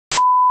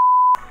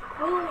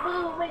Boom,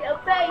 boom, in your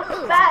face.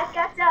 Back,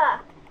 gotcha.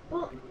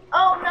 Boom.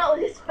 Oh no,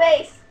 his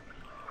face.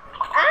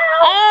 Ow!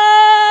 Oh!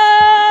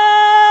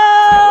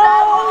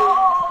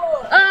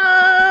 Oh!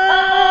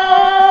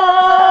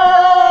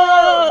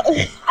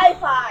 High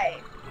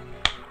five.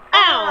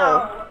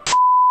 Ow!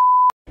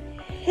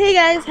 Hey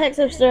guys,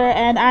 SisterSister,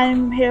 and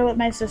I'm here with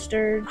my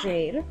sister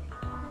Jade.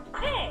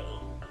 Hey.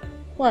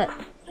 What?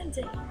 Fun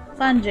day.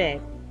 Fun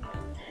Jade.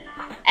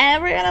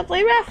 And we're gonna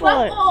play Raft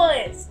Wars.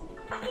 Wars.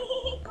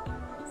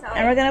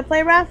 And we're gonna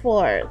play Raft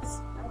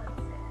Wars.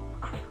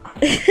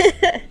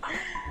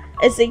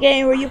 It's a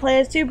game where you play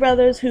as two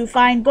brothers who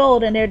find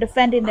gold and they're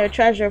defending their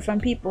treasure from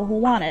people who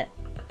want it.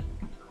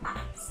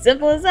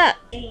 Simple as that.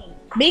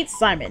 Meet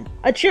Simon,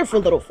 a cheerful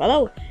little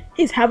fellow.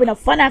 He's having a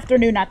fun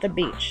afternoon at the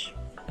beach.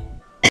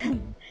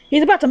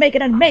 He's about to make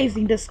an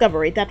amazing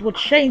discovery that will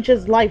change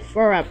his life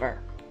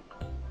forever.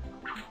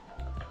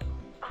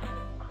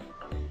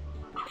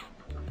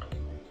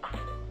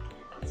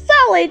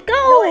 Solid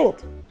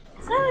gold!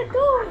 Solid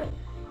gold!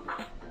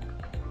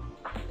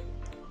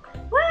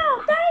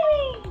 Wow,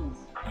 diamonds!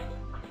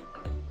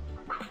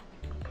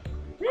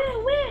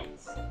 Real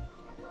wins!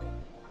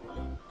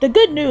 The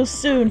good news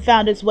soon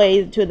found its way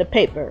into the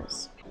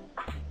papers.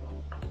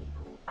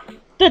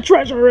 The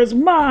treasure is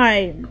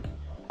mine!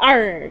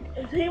 Arrgh!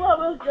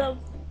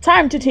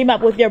 Time to team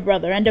up with your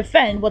brother and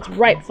defend what's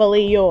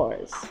rightfully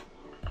yours.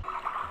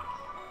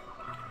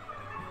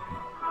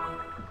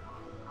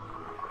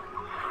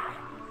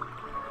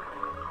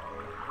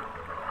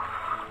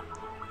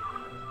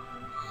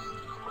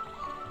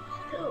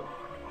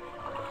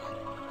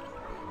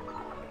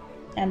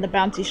 And the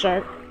bounty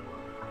shark.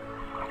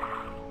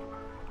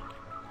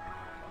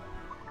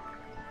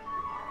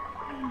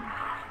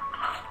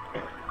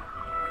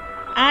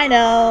 I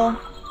know.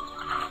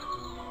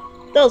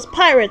 Those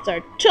pirates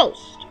are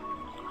toast.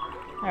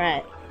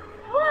 Alright.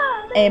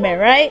 Aim it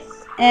right.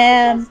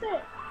 And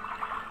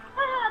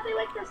they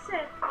like the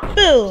set.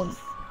 boom.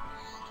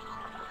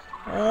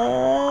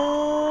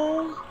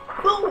 Boom!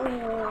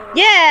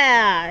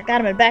 Yeah!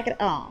 Got him in the back of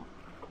the... Oh.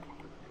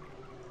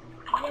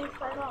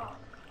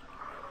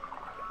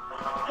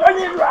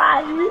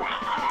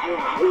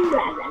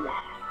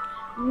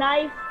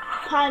 Knife,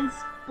 punch,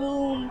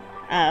 boom,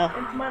 Uh-oh.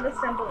 and some other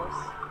symbols.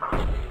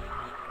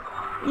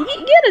 You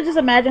gotta just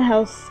imagine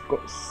how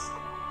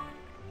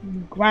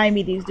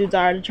grimy these dudes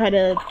are to try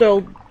to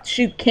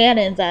shoot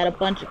cannons at a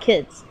bunch of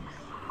kids.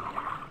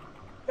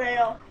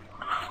 Fail.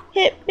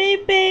 Hit me,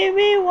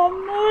 baby,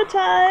 one more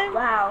time.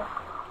 Wow.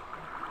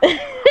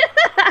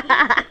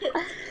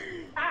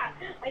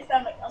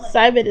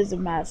 Simon is a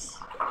mess.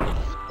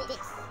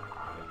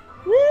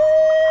 Woo!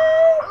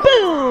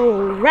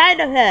 Boom! Right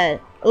ahead.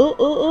 Ooh,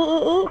 ooh, ooh,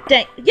 ooh, ooh.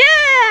 Dang.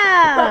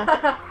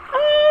 Yeah!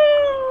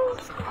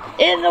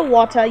 In the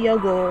water you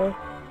go.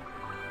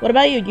 What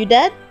about you? You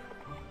dead?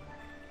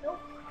 Nope.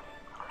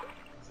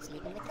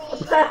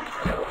 Dead.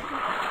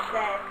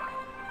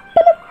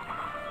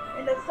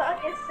 And the song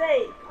is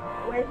safe.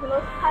 Away from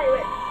those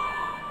pirates.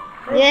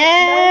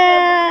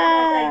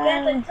 Yeah!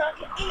 Get the truck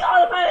and eat all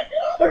the pirates.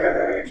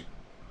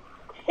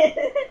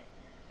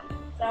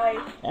 Sorry.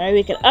 Alright,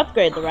 we can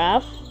upgrade the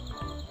raft.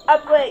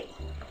 Upgrade.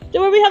 Do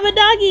where we have a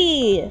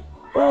doggy.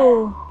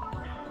 Ooh.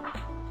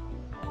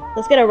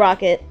 Let's get a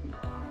rocket.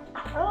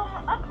 Oh,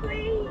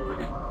 upgrade.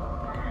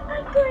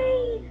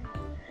 Upgrade.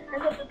 I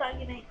hope the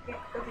doggy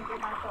doesn't get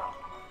my fault.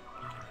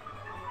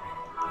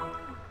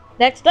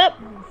 Next up,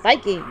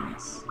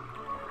 Vikings.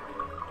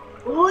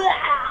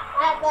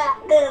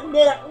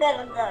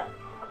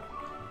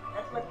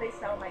 That's what they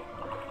sound like.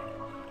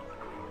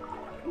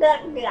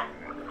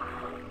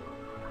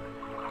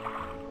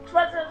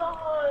 Treasures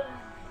ours.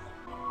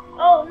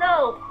 Oh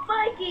no,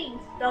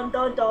 Vikings! Dun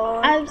dun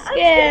dun. I'm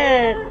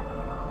scared.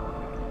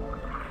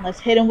 Let's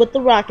hit him with the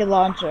rocket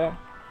launcher.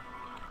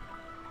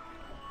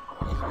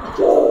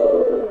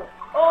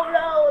 Oh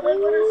no, they're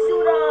gonna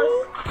shoot us.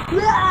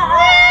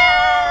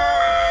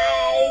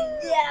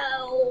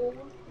 No.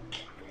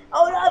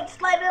 Oh no, I'm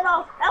sliding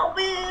off. Help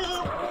me!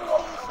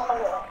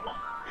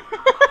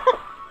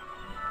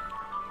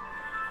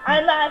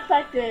 I'm not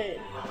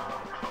affected.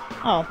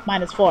 Oh,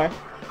 -4.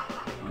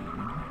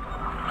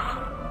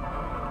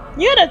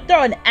 You gonna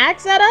throw an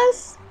axe at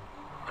us?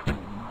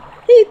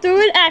 He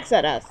threw an axe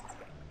at us.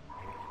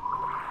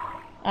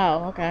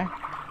 Oh, okay.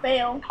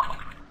 Fail.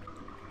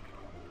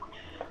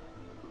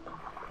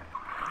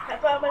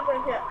 That's why I'm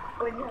going to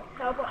when you have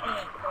trouble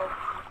and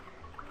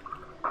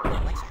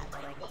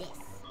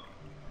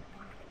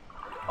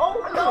oh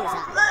no!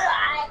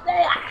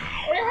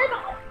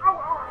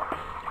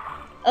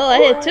 Oh, I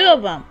hit 2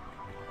 of them.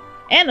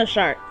 And a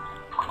shark.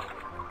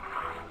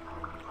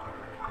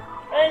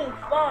 It's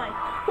fine.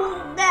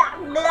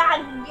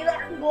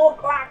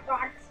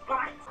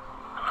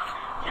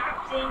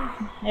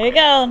 There we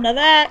go,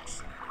 another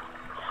axe.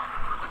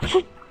 I'm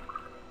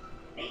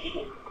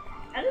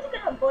just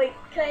gonna voice.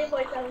 Can I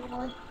voice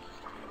everyone?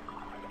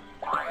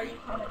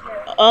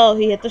 Oh,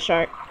 he hit the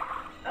shark.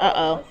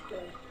 Uh-oh.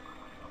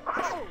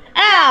 Ow!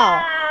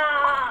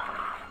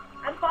 Ah,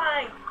 I'm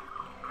fine.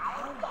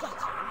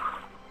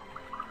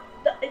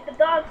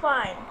 that's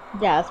fine.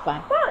 Yeah, that's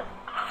fine. Fun.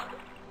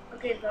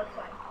 Okay, that's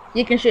fine.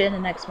 You can shoot in the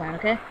next round,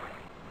 okay?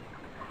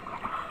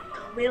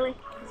 Really?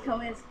 This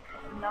comb is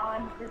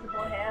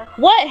non-visible hair.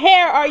 What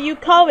hair are you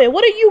combing?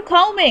 What are you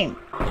combing?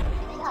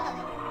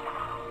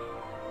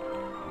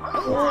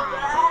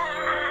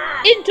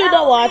 Into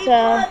the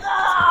water.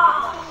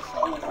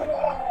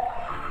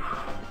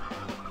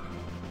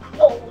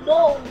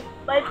 No,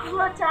 my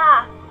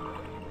brother.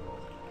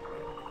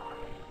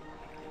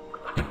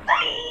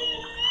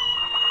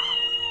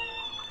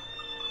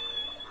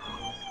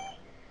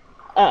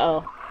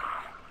 Uh-oh.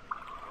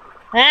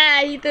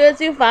 Ah, you threw it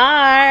too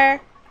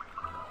far.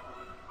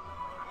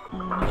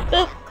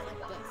 Boop.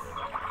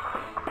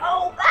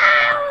 Oh,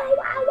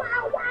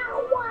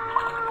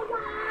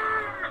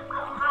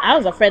 I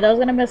was afraid I was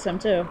gonna miss him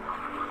too.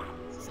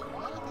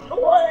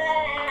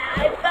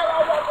 I fell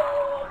over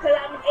because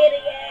I'm an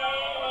idiot.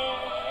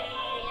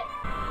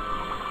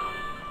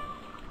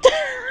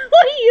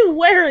 What are you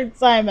wearing,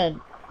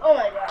 Simon? Oh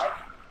my god.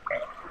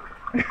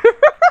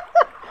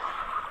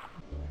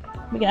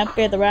 We can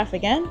upgrade the raft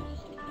again.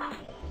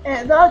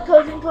 And that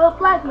goes into a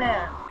black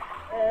man.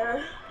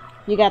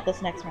 You got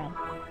this next round.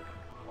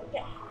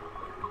 Okay.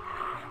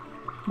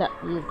 No,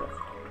 use this.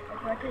 I'm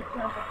gonna take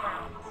tons of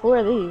rounds. Who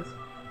are these?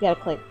 You gotta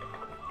click.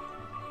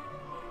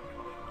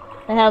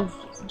 They have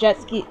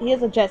jet ski. He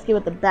has a jet ski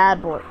with the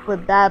bad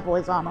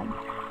boys on him.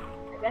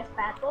 I guess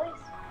bad boys?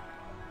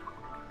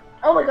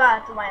 Oh my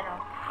god, it's a rhino.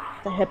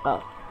 It's a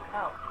hippo.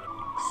 Oh.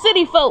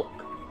 City folk.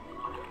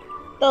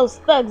 Those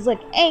thugs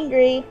look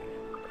angry.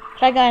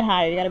 Try going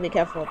higher. You gotta be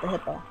careful with the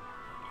hippo.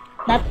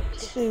 Not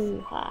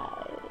too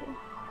high.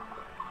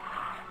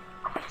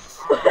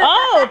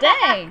 Oh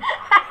dang!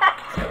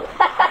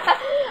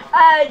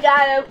 I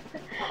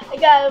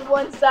got him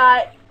one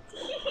side.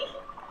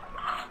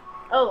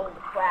 Oh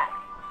crap.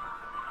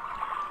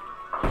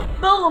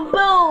 Boom,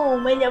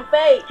 boom, in your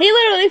face. He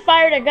literally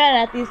fired a gun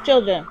at these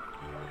children.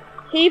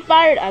 He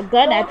fired a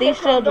gun at these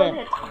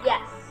children.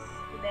 Yes.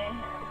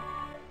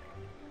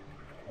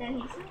 Then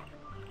he's...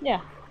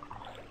 Yeah.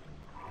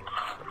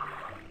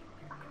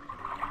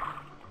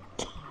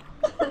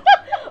 What the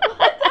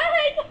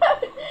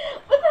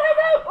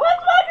heck?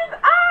 What's wrong with his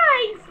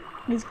eyes?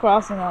 He's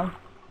crossing them.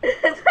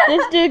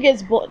 This dude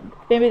gets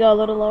maybe go a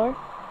little lower.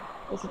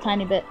 Just a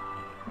tiny bit.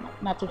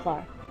 Not too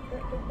far.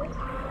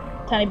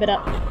 Tiny bit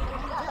up.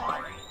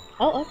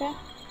 Oh, okay.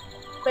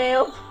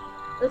 Fail.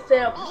 The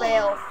setup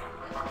fails.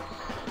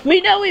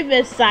 We know we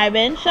missed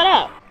Simon. Shut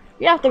up.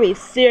 You have to be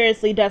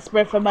seriously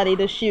desperate for money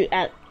to shoot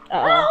at.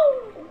 No!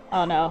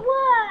 Oh no.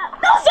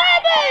 What? No,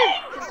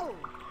 Simon!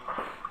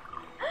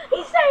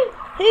 He's safe!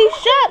 He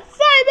shot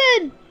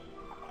Simon!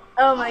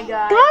 Oh my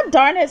god. God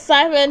darn it,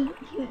 Simon.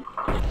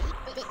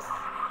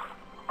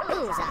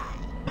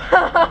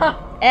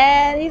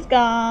 And he's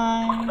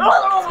gone.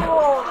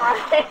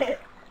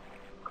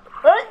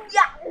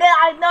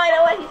 I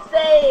know what he's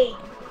saying.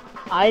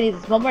 All he needs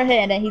is one more hit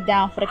and then he's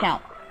down for the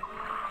count.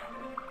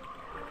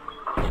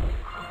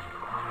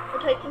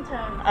 We're taking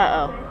turns.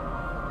 Uh-oh.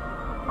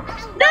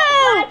 Okay. No!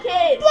 Black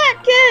kid!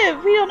 Black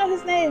kid! We don't know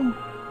his name.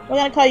 We're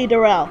gonna call you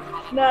Darrell.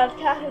 No, it's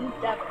called him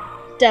Devin.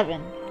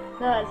 Devin.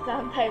 No, it's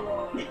called him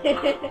Tyrone.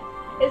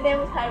 His name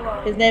is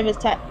Tyrone. His name is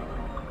Ty.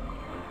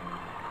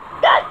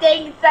 God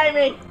dang it,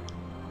 Simon!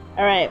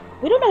 Alright.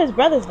 We don't know his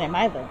brother's name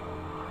either.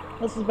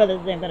 What's his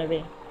brother's name gonna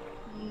be?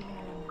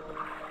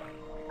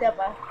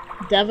 Deba.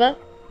 Deva?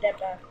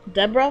 Deba.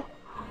 Deborah?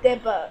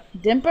 Deba.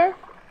 Dimper?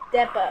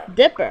 Deba.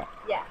 Dipper.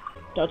 Yeah.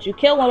 Don't you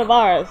kill one of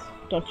ours.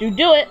 Don't you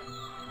do it.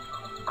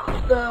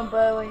 Boom,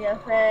 boom in your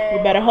face.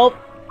 We better hope.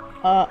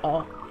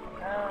 Uh-oh.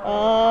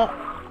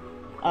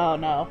 Oh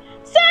no.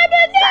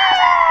 Simon,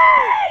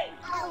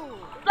 no!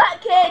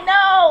 Black kid,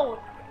 no!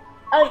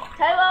 Oh,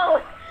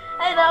 Tyrone!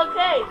 Hey,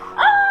 okay.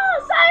 Oh,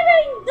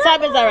 Simon! No!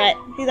 Simon's alright.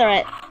 He's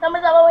alright.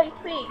 Simon's all the way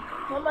 3.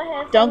 One more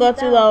hand. Don't go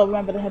too low.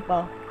 Remember the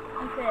hippo.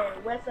 Okay,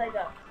 where should I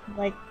go?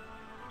 Like,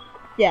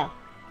 yeah.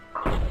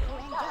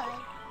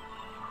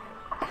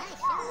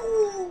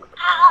 Ooh,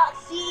 ah,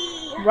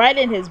 see! Right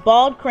in his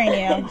bald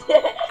cranium.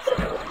 We're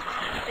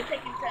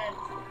taking turns.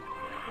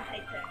 We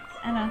take turns.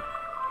 I know.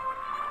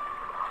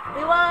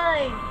 We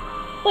won!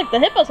 Look, the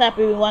hippo's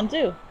happy we won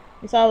too.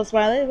 You saw the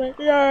smiley? Like,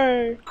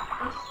 yay!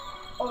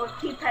 Or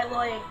keep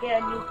Tyrone and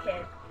get a new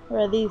kid. Who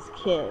are these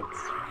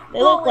kids?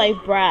 They look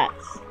like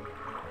brats.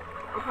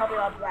 They're probably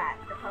all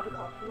brats. They're probably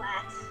called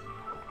brats.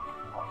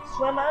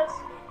 Swimmers?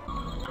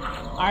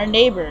 Our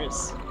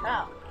neighbors.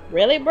 Oh.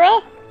 Really,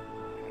 bro?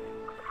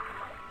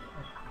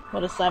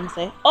 What does Simon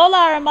say?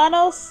 Hola,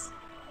 hermanos!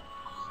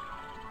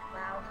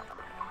 Wow.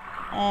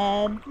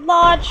 And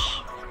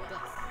launch!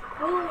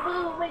 Boom,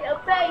 boom, in your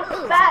face!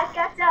 Back,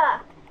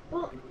 gotcha!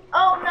 Boom.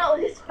 Oh no,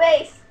 his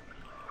face!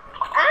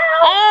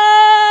 Ow! Oh!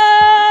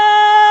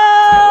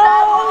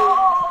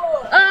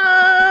 No!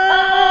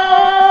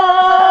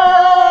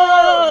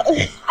 Oh!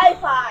 High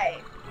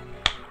five!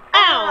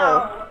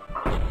 Ow!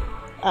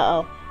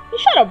 Uh-oh. He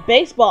shot a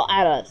baseball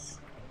at us.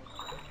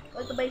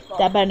 Where's the baseball?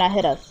 That better not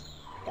hit us.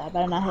 That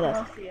better not hit I us.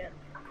 don't see it.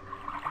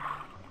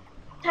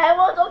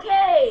 Tyrone's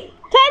okay!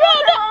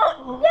 Tyrone,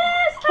 no!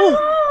 Yes!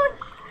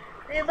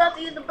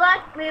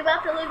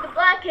 lose the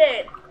black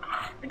kid.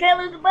 We can't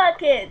lose the black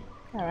kid.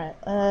 Alright,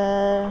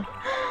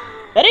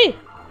 ready?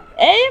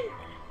 Aim!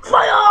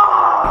 Fire!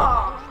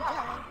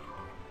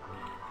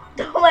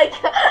 Oh my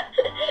god,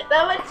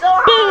 that went so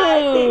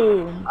high!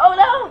 Boom! Oh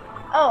no!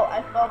 Oh,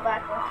 I fell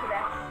back onto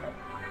that.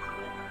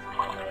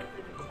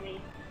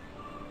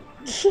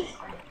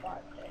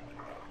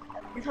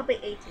 It's probably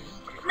 18.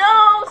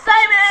 No,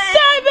 Simon!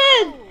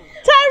 Simon!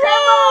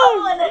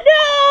 Tyrone!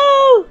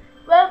 No!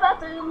 We're about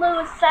to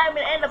lose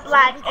Simon and the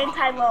black and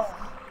Tyrone.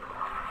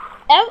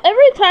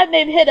 Every time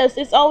they hit us,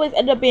 it's always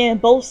end up being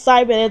both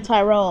Simon and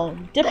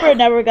Tyrone. Dipper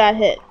never got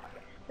hit.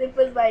 It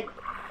was like,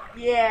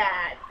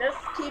 yeah, just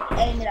keep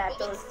aiming at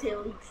those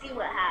two and see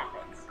what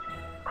happens.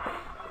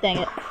 Dang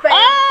it.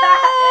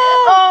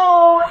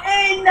 Oh,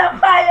 in the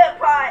fire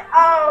pot.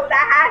 Oh,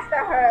 that has to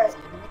hurt.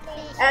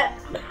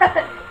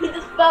 He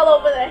just fell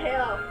over the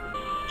hill.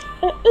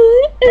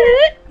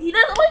 He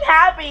doesn't look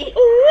happy.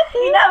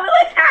 He never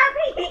looks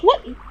happy.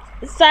 What?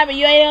 Simon,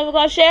 you ain't ever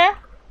gonna share?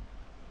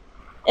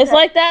 It's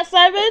like that,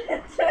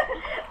 Simon?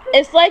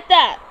 It's like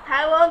that.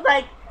 Tyrone's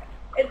like,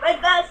 it's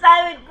like that,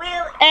 Simon.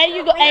 And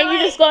you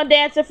just gonna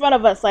dance in front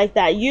of us like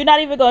that. You're not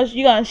even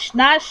gonna,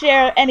 not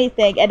share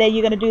anything, and then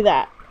you're gonna do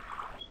that.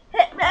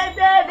 Hit me,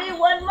 baby,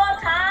 one more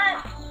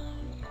time.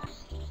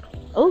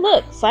 Oh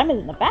look, Simon's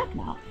in the back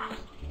now.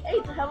 Hey,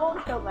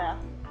 Tyrone's still there.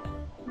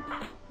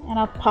 And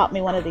I'll pop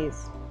me one of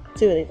these.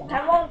 Two of these.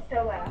 Tyrone's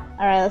still there.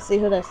 Alright, let's see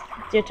who this.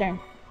 It's your turn.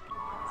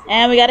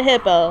 And we got a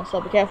hippo,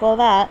 so be careful of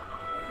that.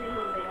 See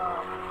who they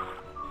are.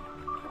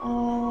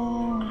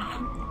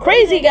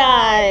 Crazy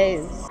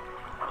guys!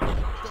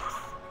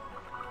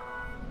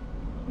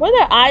 Where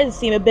their eyes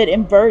seem a bit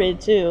inverted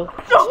too.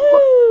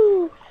 Woo!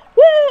 Woo!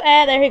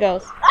 And there he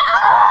goes.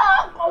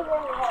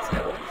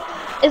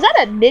 Is that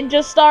a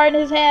ninja star in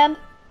his hand?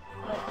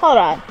 Hold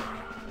on.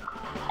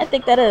 I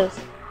think that is.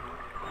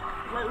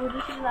 What would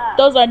you see that?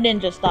 Those are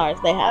ninja stars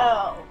they have.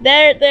 Oh,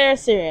 They're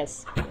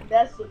serious.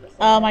 that's super simple.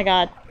 Oh my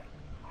god.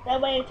 That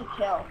way to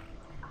kill.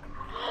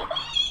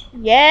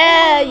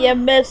 Yeah, you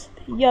missed.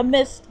 You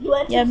missed. You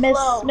went too You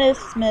slow.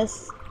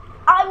 miss.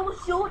 I will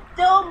shoot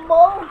them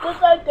more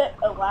just like that.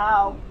 Oh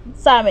wow.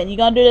 Simon, you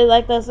gonna do this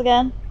like this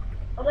again?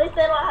 At least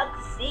they don't have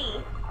to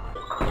see.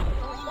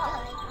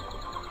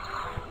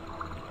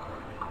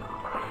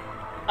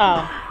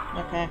 Oh,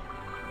 okay.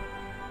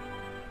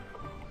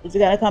 Is it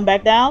gonna come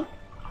back down?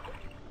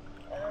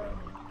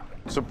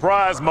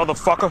 Surprise,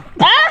 motherfucker.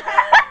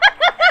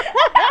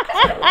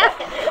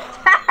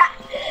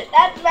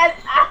 That's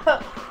messed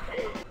up.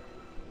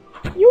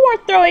 You are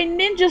throwing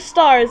ninja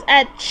stars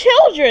at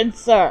children,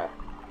 sir.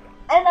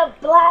 And a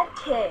black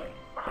kid.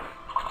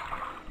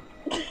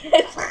 I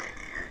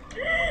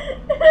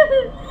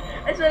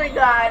swear to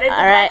God, if the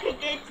black kid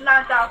gets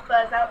knocked off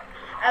first,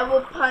 I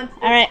will punch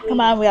this Alright, screen.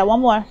 come on, we got one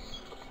more.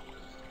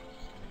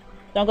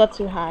 Don't go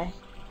too high.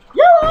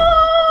 Yo!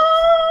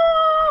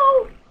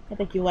 I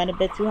think you went a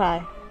bit too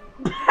high.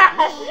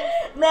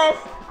 Mess.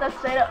 That's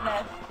straight up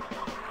mess.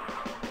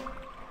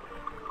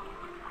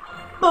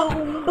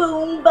 Boom,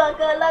 boom,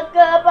 baka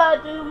laka, ba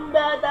doom,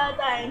 da da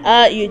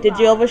da. Did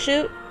you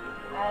overshoot?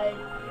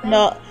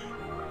 No.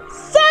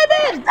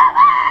 Simon!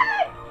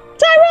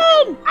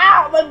 Tyrone!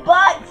 Ow, my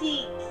butt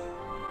cheeks!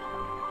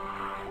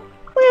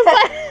 Where's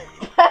that?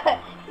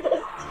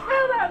 Just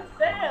fell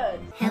downstairs.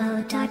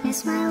 Hello,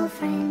 darkness, my old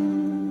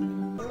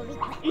friend.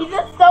 He's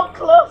just so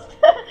close to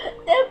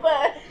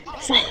Dipper.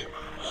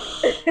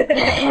 The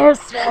hair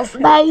smells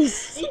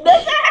nice. He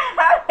doesn't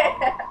have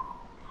hair.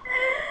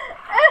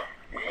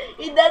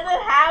 He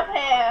doesn't have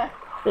hair.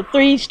 The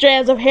 3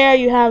 strands of hair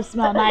you have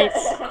smell nice.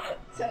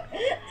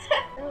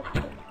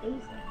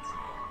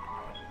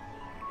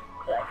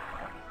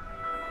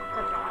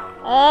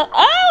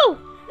 Oh!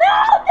 No,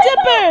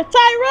 Dipper!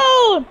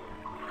 Tyrone!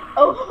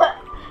 Oh,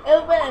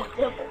 it was been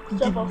a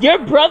Dipper. Your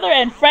brother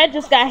and friend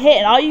just got hit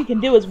and all you can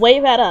do is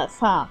wave at us,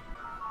 huh?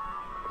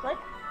 What?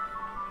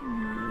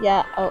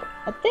 Yeah, oh,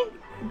 I think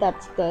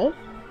that's good.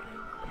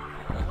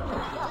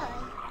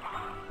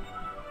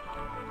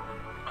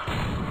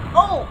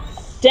 Oh!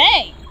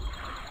 Dang!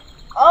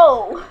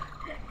 Oh!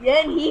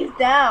 Yeah, and he's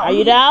down. Are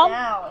you down?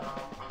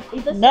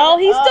 He's just No,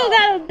 he's up. still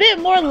got a bit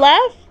more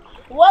left.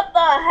 What the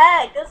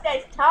heck? This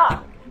guy's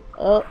tough.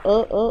 Oh.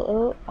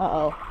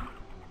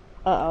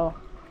 Uh-oh.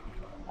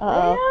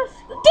 Yes.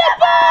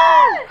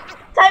 Dipper!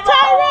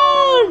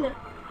 Tyrone!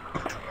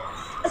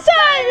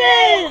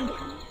 Simon!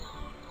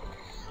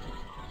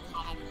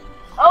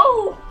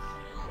 Oh!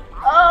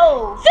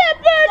 Oh!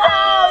 Dipper!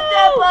 No,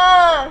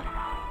 Dipper!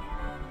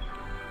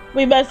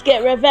 We must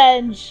get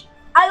revenge.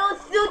 I will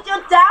shoot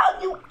you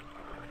down, you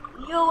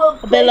will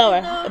A bit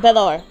lower. A bit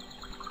lower.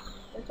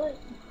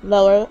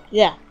 Lower.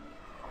 Yeah.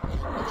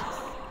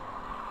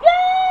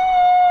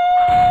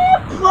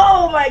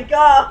 Oh my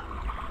god!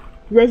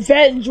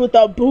 Revenge with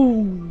a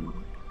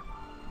boom.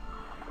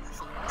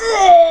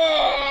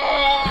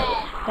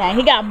 Dang,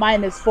 he got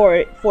minus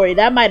 40.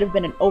 That might have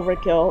been an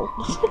overkill.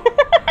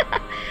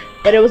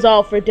 But it was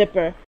all for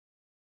Dipper.